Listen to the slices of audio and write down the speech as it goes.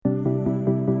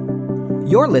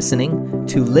You're listening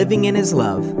to Living in His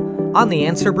Love on The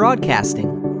Answer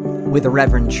Broadcasting with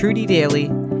Reverend Trudy Daly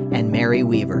and Mary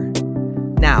Weaver.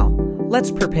 Now, let's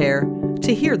prepare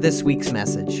to hear this week's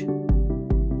message.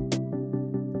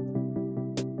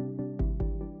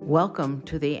 Welcome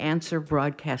to the Answer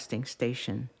Broadcasting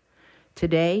Station.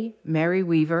 Today, Mary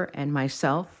Weaver and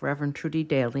myself, Reverend Trudy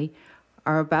Daly,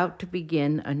 are about to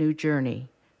begin a new journey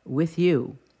with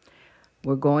you.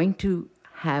 We're going to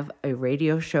have a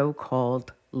radio show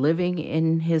called Living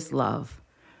in His Love.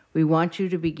 We want you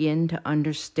to begin to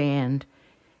understand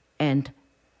and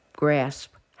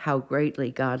grasp how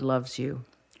greatly God loves you.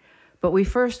 But we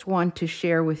first want to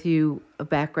share with you a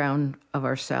background of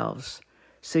ourselves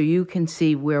so you can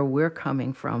see where we're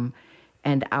coming from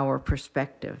and our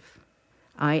perspective.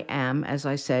 I am, as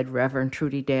I said, Reverend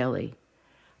Trudy Daly.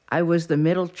 I was the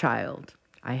middle child.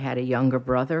 I had a younger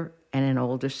brother and an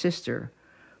older sister,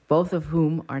 both of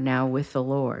whom are now with the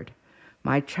Lord.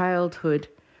 My childhood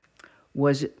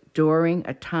was during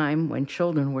a time when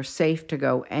children were safe to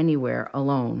go anywhere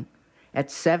alone.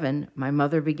 At 7, my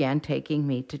mother began taking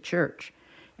me to church,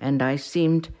 and I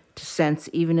seemed to sense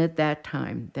even at that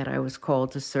time that I was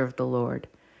called to serve the Lord.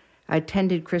 I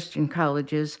attended Christian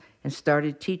colleges and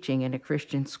started teaching in a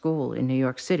Christian school in New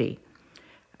York City.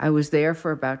 I was there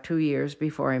for about 2 years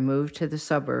before I moved to the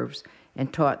suburbs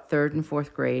and taught 3rd and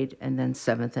 4th grade and then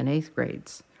 7th and 8th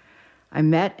grades. I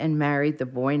met and married the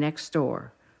boy next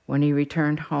door when he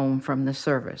returned home from the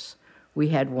service. We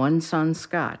had one son,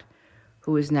 Scott,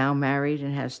 who is now married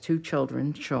and has 2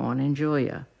 children, Sean and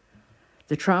Julia.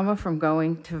 The trauma from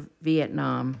going to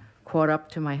Vietnam caught up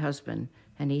to my husband,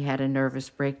 and he had a nervous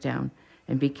breakdown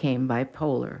and became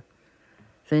bipolar.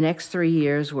 The next 3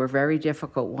 years were very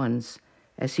difficult ones,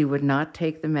 as he would not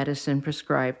take the medicine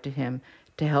prescribed to him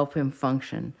to help him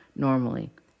function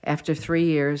normally. After 3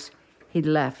 years, he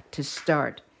left to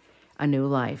start a new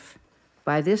life.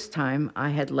 By this time, I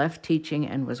had left teaching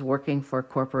and was working for a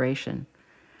corporation.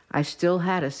 I still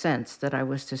had a sense that I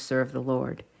was to serve the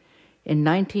Lord. In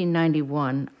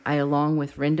 1991, I, along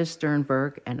with Rinda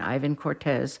Sternberg and Ivan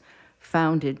Cortez,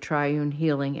 founded Triune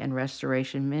Healing and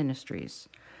Restoration Ministries.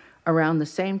 Around the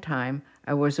same time,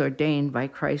 I was ordained by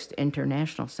Christ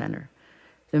International Center.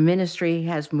 The ministry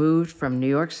has moved from New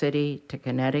York City to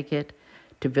Connecticut,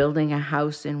 to building a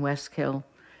house in Westkill,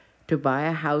 to buy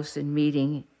a house and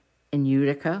meeting in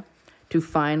Utica, to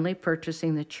finally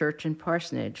purchasing the church in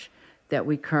Parsonage that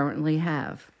we currently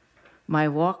have. My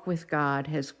walk with God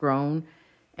has grown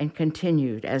and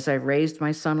continued as I raised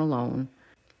my son alone,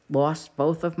 lost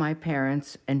both of my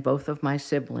parents and both of my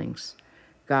siblings.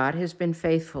 God has been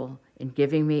faithful in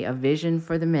giving me a vision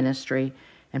for the ministry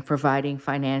and providing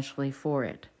financially for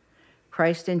it.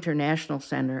 Christ International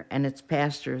Center and its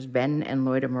pastors, Ben and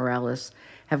Loida Morales,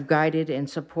 have guided and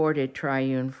supported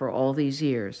Triune for all these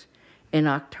years. In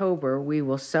October, we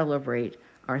will celebrate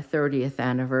our 30th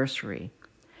anniversary.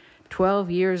 12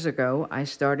 years ago, I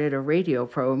started a radio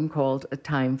program called A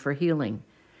Time for Healing.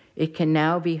 It can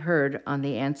now be heard on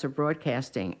the Answer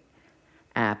Broadcasting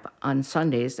app on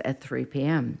Sundays at 3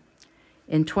 p.m.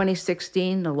 In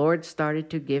 2016, the Lord started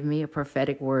to give me a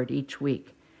prophetic word each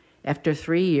week. After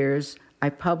 3 years, I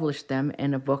published them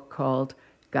in a book called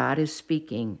God is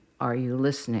Speaking, Are You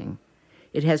Listening?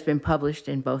 It has been published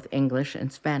in both English and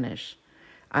Spanish.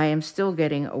 I am still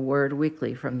getting a word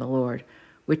weekly from the Lord,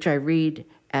 which I read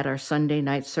at our Sunday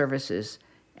night services,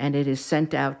 and it is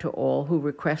sent out to all who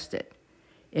request it.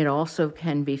 It also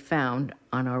can be found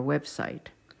on our website.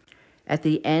 At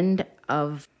the end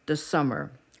of the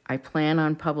summer, I plan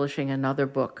on publishing another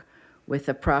book with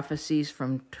the prophecies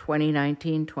from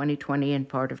 2019, 2020, and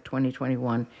part of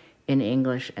 2021 in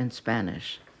English and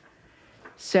Spanish.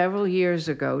 Several years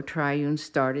ago, Triune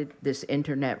started this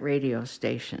internet radio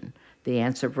station, The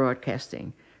Answer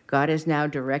Broadcasting. God has now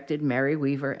directed Mary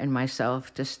Weaver and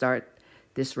myself to start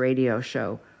this radio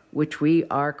show, which we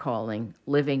are calling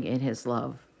Living in His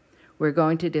Love. We're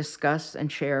going to discuss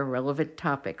and share relevant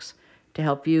topics to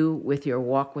help you with your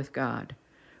walk with God.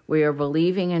 We are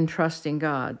believing and trusting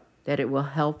God that it will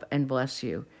help and bless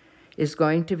you. It's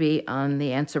going to be on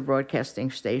the Answer Broadcasting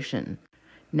Station.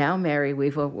 Now Mary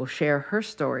Weaver will share her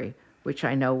story, which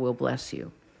I know will bless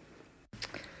you.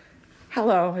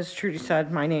 Hello, as Trudy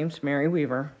said, my name's Mary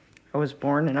Weaver. I was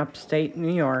born in upstate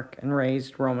New York and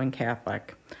raised Roman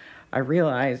Catholic. I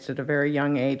realized at a very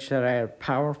young age that I had a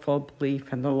powerful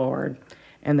belief in the Lord,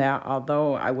 and that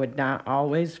although I would not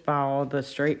always follow the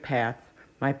straight path,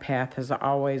 my path has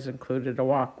always included a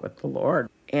walk with the Lord.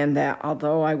 And that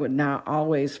although I would not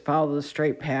always follow the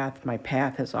straight path, my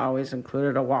path has always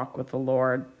included a walk with the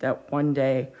Lord that one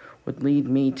day would lead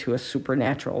me to a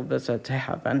supernatural visit to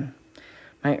heaven.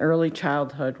 My early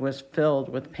childhood was filled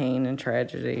with pain and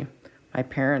tragedy. My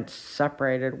parents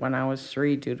separated when I was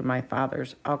 3 due to my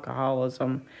father's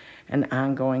alcoholism and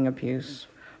ongoing abuse.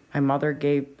 My mother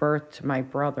gave birth to my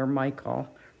brother Michael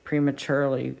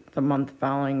prematurely the month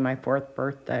following my 4th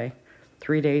birthday.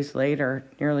 3 days later,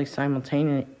 nearly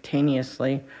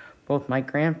simultaneously, both my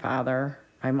grandfather,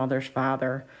 my mother's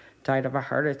father, died of a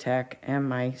heart attack, and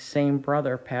my same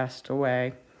brother passed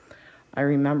away. I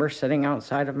remember sitting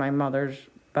outside of my mother's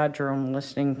bedroom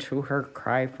listening to her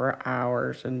cry for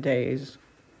hours and days.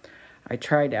 I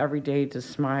tried every day to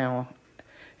smile.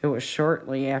 It was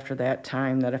shortly after that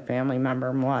time that a family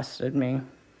member molested me.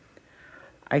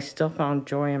 I still found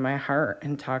joy in my heart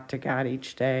and talked to God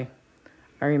each day.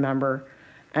 I remember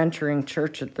entering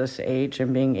church at this age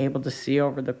and being able to see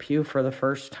over the pew for the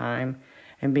first time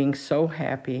and being so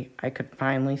happy I could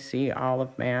finally see all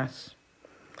of Mass.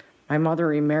 My mother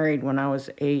remarried when I was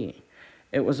 8.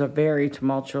 It was a very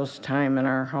tumultuous time in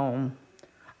our home.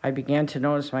 I began to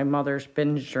notice my mother's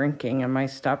binge drinking and my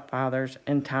stepfather's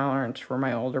intolerance for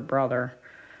my older brother.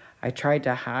 I tried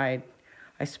to hide.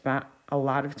 I spent a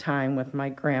lot of time with my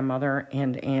grandmother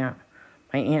and aunt.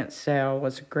 My Aunt Sal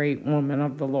was a great woman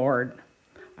of the Lord.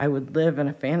 I would live in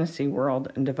a fantasy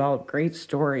world and develop great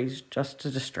stories just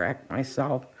to distract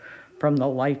myself from the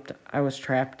life I was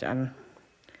trapped in.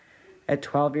 At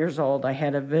 12 years old, I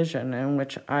had a vision in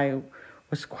which I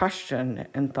was questioned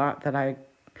and thought that I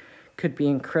could be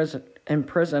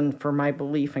imprisoned for my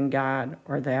belief in God,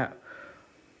 or that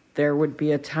there would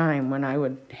be a time when I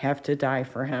would have to die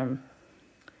for him.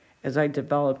 As I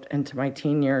developed into my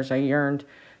teen years, I yearned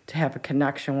to have a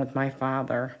connection with my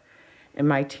father. In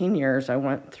my teen years, I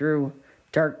went through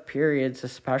dark periods,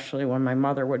 especially when my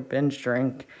mother would binge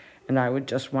drink and I would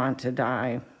just want to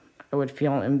die. I would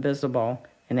feel invisible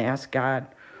and ask God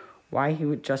why he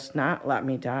would just not let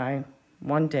me die.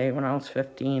 One day when I was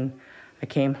 15, I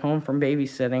came home from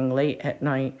babysitting late at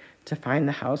night to find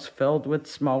the house filled with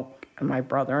smoke and my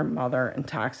brother and mother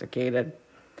intoxicated.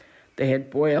 They had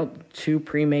boiled 2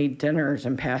 pre-made dinners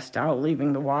and passed out,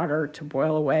 leaving the water to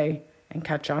boil away and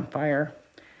catch on fire.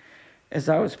 As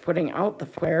I was putting out the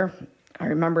fire, I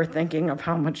remember thinking of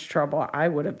how much trouble I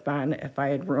would have been if I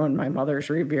had ruined my mother's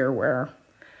Revere ware,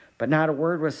 but not a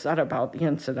word was said about the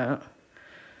incident.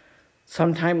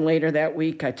 Sometime later that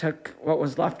week, I took what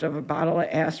was left of a bottle of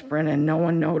aspirin and no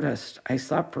one noticed. I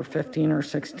slept for 15 or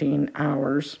 16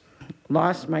 hours,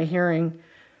 lost my hearing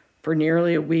for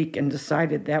nearly a week, and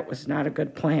decided that was not a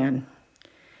good plan.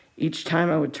 Each time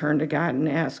I would turn to God and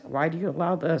ask, why do you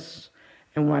allow this?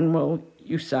 And when will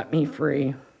you set me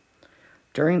free?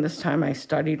 During this time, I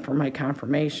studied for my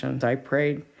confirmations. I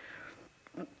prayed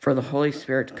for the Holy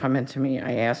Spirit to come into me.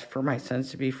 I asked for my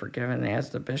sins to be forgiven. As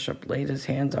the bishop laid his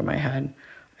hands on my head,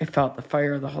 I felt the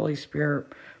fire of the Holy Spirit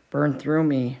burn through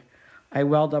me. I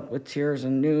welled up with tears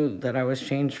and knew that I was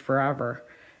changed forever.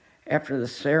 After the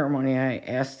ceremony, I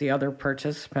asked the other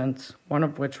participants, one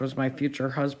of which was my future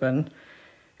husband,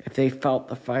 if they felt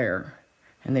the fire,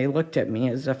 and they looked at me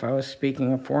as if I was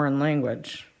speaking a foreign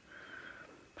language.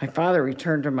 My father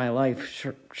returned to my life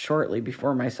shortly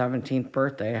before my 17th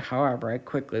birthday. However, I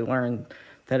quickly learned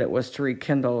that it was to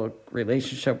rekindle a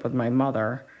relationship with my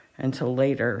mother and to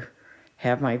later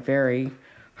have my very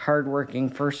hardworking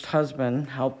first husband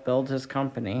help build his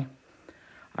company.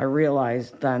 I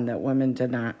realized then that women did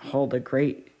not hold a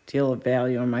great deal of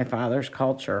value in my father's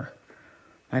culture.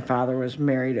 My father was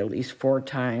married at least 4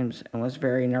 times and was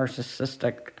very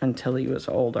narcissistic until he was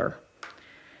older.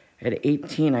 At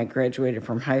 18, I graduated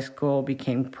from high school,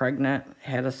 became pregnant,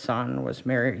 had a son, was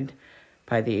married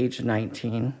by the age of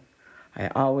 19. I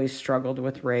always struggled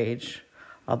with rage.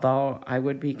 Although I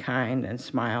would be kind and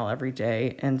smile every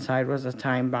day, inside was a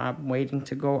time bomb waiting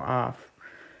to go off.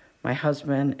 My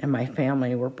husband and my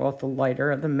family were both the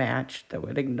lighter of the match that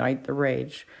would ignite the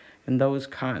rage, and those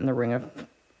caught in the ring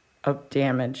of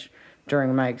damage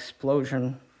during my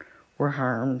explosion were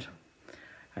harmed.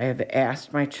 I have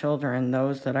asked my children and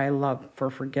those that I love for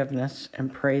forgiveness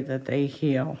and pray that they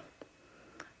heal.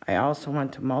 I also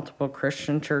went to multiple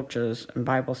Christian churches and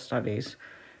Bible studies,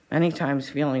 many times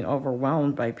feeling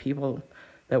overwhelmed by people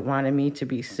that wanted me to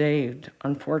be saved.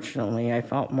 Unfortunately, I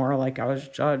felt more like I was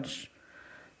judged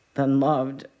than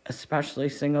loved, especially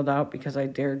singled out because I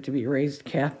dared to be raised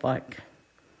Catholic.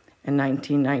 In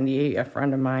 1998, a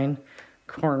friend of mine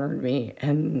cornered me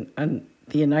in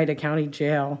the Oneida County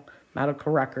Jail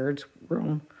medical records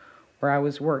room where I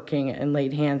was working and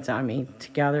laid hands on me.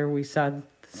 Together we said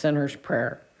the sinner's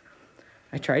prayer.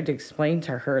 I tried to explain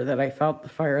to her that I felt the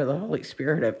fire of the Holy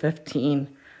Spirit at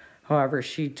 15. However,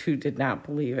 she too did not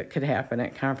believe it could happen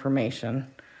at confirmation.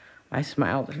 I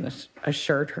smiled and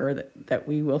assured her that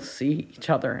we will see each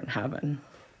other in heaven.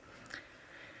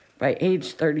 By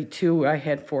age 32, I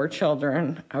had 4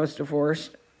 children. I was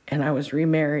divorced, and I was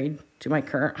remarried to my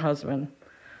current husband.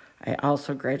 I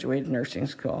also graduated nursing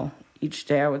school. Each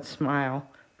day I would smile,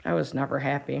 but I was never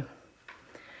happy.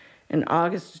 In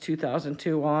August of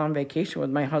 2002, while on vacation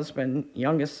with my husband,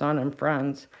 youngest son, and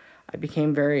friends, I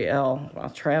became very ill. While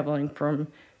traveling from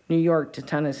New York to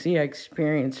Tennessee, I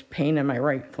experienced pain in my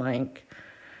right flank.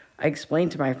 I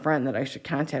explained to my friend that I should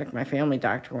contact my family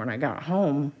doctor when I got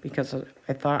home because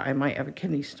I thought I might have a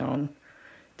kidney stone.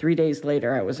 3 days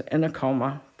later, I was in a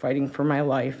coma, fighting for my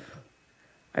life.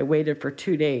 I waited for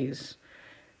 2 days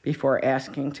before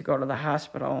asking to go to the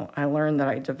hospital. I learned that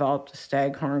I developed a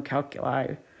staghorn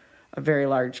calculi, a very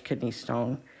large kidney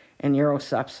stone, and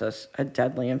urosepsis, a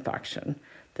deadly infection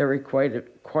that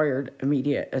required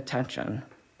immediate attention.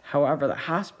 However, the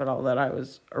hospital that I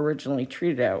was originally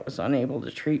treated at was unable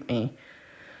to treat me.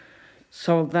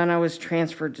 So then I was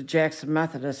transferred to Jackson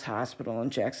Methodist Hospital in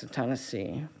Jackson,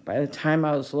 Tennessee. By the time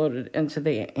I was loaded into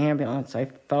the ambulance, I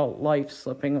felt life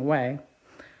slipping away.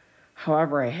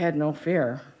 However, I had no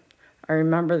fear. I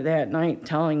remember that night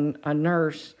telling a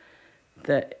nurse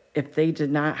that if they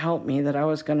did not help me, that I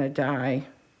was going to die.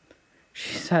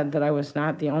 She said that I was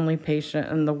not the only patient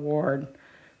in the ward.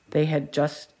 They had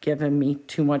just given me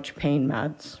too much pain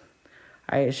meds.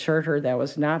 I assured her that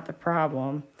was not the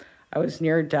problem. I was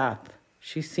near death.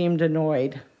 She seemed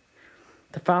annoyed.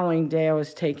 The following day, I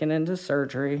was taken into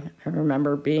surgery. I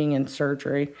remember being in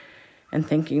surgery and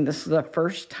thinking this is the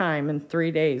first time in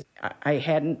 3 days I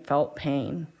hadn't felt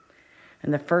pain,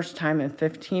 and the first time in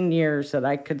 15 years that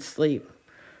I could sleep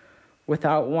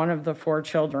without one of the 4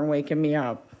 children waking me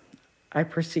up. I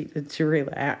proceeded to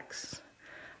relax.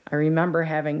 I remember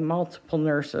having multiple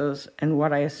nurses in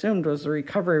what I assumed was the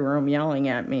recovery room yelling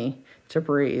at me to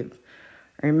breathe.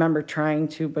 I remember trying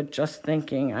to, but just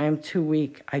thinking, I am too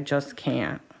weak, I just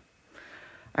can't.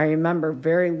 I remember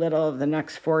very little of the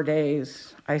next 4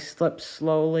 days. I slipped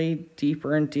slowly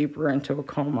deeper and deeper into a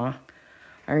coma.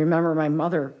 I remember my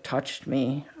mother touched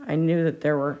me. I knew that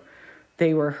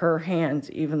they were her hands,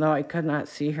 even though I could not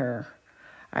see her.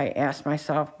 I asked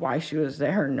myself why she was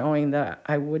there, knowing that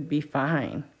I would be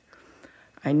fine.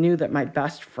 I knew that my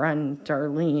best friend,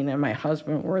 Darlene, and my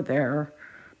husband were there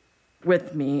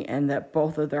with me, and that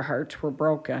both of their hearts were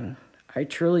broken. I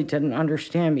truly didn't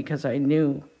understand because I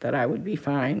knew that I would be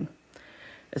fine.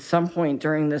 At some point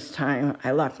during this time,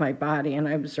 I left my body and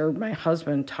I observed my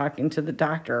husband talking to the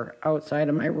doctor outside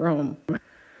of my room.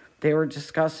 They were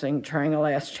discussing trying a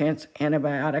last chance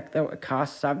antibiotic that would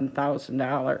cost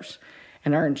 $7,000,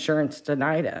 and our insurance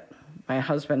denied it. My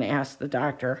husband asked the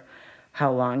doctor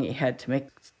how long he had to make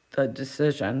the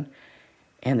decision,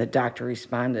 and the doctor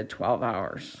responded 12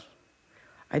 hours.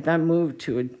 I then moved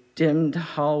to a dimmed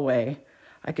hallway.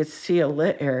 I could see a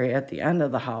lit area at the end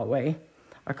of the hallway.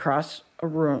 Across a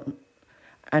room,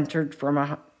 entered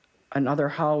from another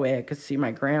hallway, I could see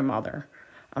my grandmother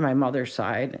on my mother's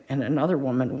side and another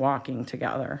woman walking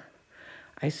together.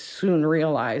 I soon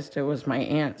realized it was my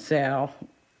Aunt Sal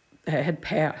that had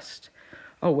passed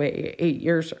away 8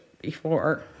 years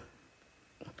before.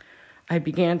 I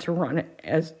began to run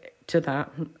to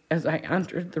them. As I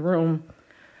entered the room,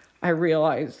 I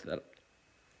realized that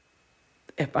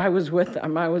if I was with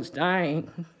them, I was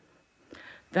dying.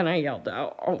 Then I yelled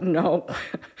out, "Oh no,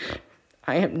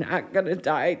 I am not going to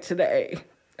die today,"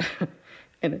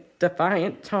 in a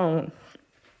defiant tone.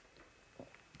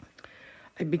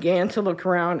 I began to look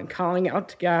around and calling out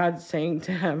to God, saying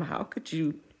to him, "How could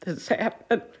this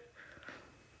happen?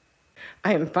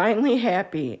 I am finally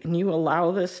happy, and you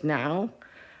allow this now?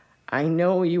 I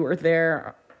know you were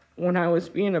there when I was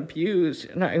being abused,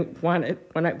 and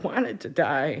when I wanted to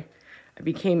die, I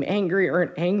became angrier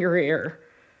and angrier.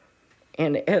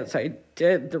 And as I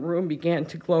did, the room began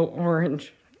to glow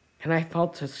orange, and I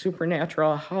felt a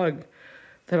supernatural hug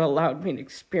that allowed me to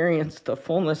experience the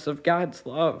fullness of God's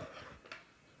love.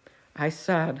 I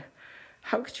said,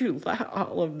 how could you let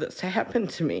all of this happen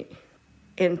to me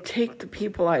and take the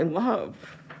people I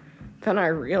love? Then I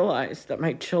realized that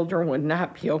my children would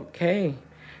not be okay,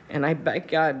 and I begged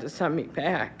God to send me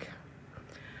back.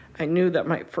 I knew that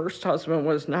my first husband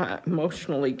was not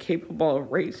emotionally capable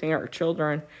of raising our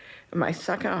children, and my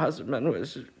second husband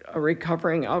was a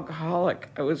recovering alcoholic.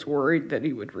 I was worried that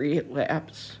he would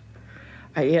relapse.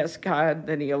 I asked God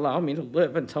that he allow me to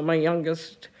live until my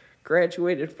youngest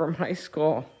graduated from high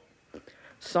school.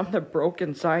 Something broke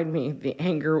inside me. The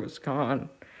anger was gone.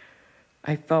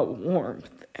 I felt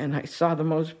warmth, and I saw the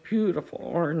most beautiful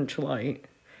orange light,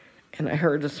 and I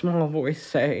heard a small voice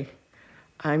say,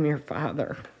 "I'm your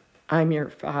father. I'm your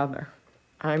father.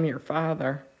 I'm your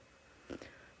father.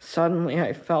 Suddenly,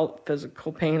 I felt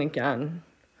physical pain again.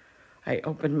 I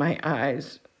opened my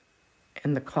eyes,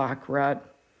 and the clock read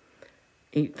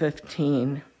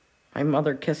 8:15. My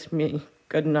mother kissed me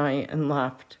goodnight and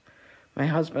left. My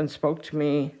husband spoke to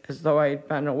me as though I had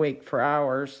been awake for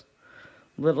hours.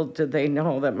 Little did they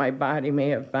know that my body may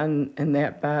have been in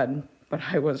that bed, but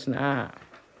I was not.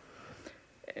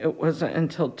 It wasn't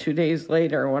until 2 days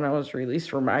later, when I was released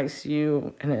from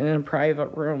ICU and in a private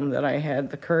room, that I had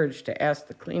the courage to ask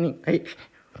the cleaning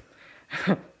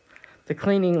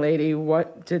lady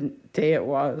what day it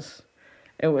was.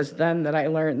 It was then that I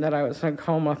learned that I was in a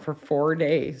coma for 4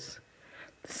 days.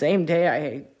 The same day,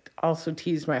 I also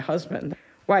teased my husband.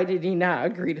 Why did he not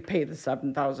agree to pay the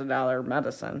 $7,000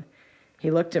 medicine? He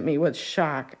looked at me with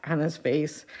shock on his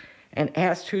face and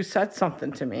asked who said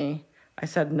something to me. I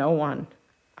said, no one.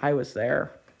 I was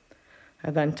there. I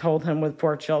then told him, with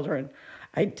 4 children,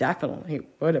 I definitely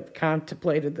would have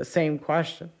contemplated the same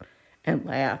question, and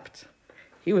laughed.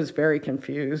 He was very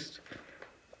confused.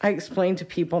 I explain to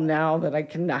people now that I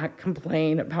cannot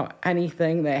complain about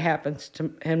anything that happens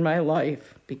in my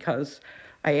life because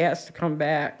I asked to come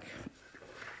back.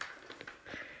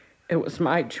 It was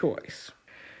my choice.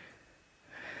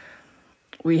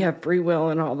 We have free will,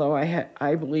 and although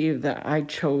I believe that I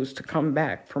chose to come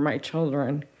back for my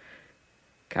children,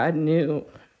 God knew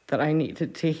that I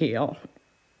needed to heal,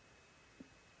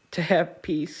 to have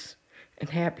peace and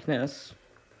happiness.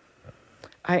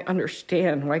 I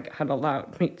understand why God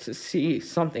allowed me to see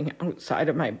something outside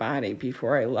of my body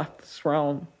before I left this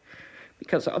realm,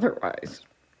 because otherwise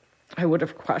I would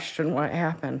have questioned what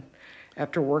happened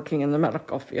after working in the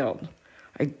medical field.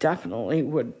 I definitely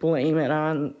would blame it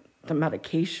on the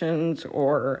medications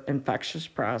or infectious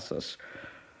process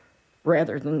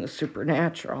rather than the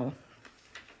supernatural.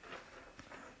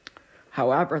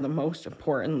 However, the most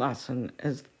important lesson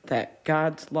is that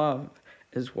God's love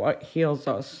is what heals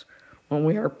us when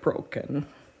we are broken,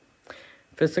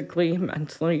 physically,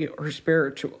 mentally, or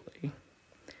spiritually.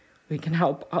 We can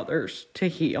help others to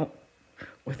heal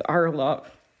with our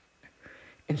love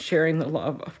and sharing the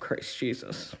love of Christ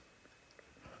Jesus.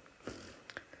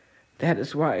 That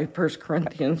is why 1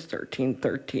 Corinthians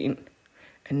 13:13,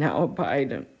 and now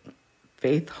abide in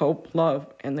faith, hope,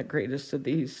 love, and the greatest of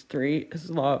these 3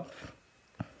 is love.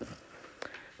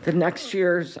 The next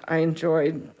years, I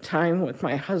enjoyed time with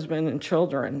my husband and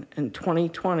children. In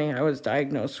 2020, I was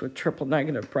diagnosed with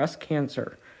triple-negative breast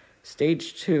cancer,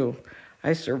 stage 2.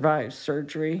 I survived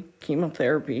surgery,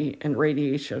 chemotherapy, and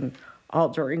radiation, all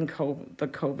during the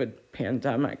COVID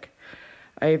pandemic.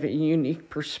 I have a unique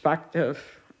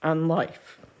perspective on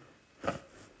life.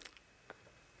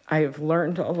 I have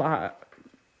learned a lot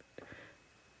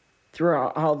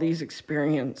throughout all these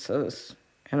experiences,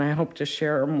 and I hope to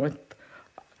share them with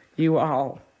you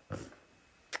all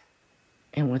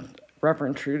and with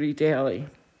Reverend Trudy Daly.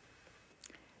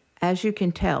 As you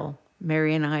can tell,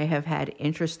 Mary and I have had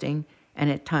interesting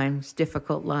and at times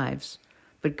difficult lives,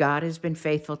 but God has been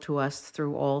faithful to us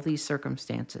through all these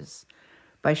circumstances.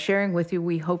 By sharing with you,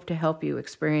 we hope to help you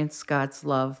experience God's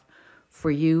love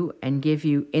for you and give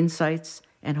you insights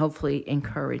and hopefully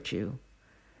encourage you.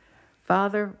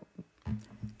 Father,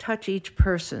 touch each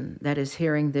person that is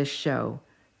hearing this show,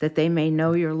 that they may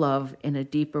know your love in a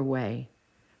deeper way.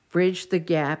 Bridge the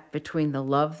gap between the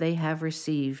love they have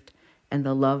received and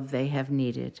the love they have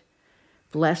needed.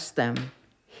 Bless them,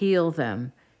 heal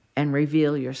them, and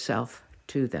reveal yourself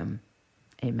to them.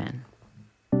 Amen.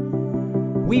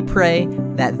 We pray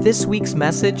that this week's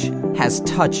message has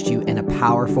touched you in a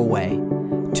powerful way.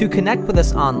 To connect with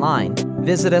us online,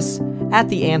 visit us at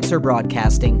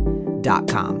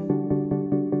theanswerbroadcasting.com.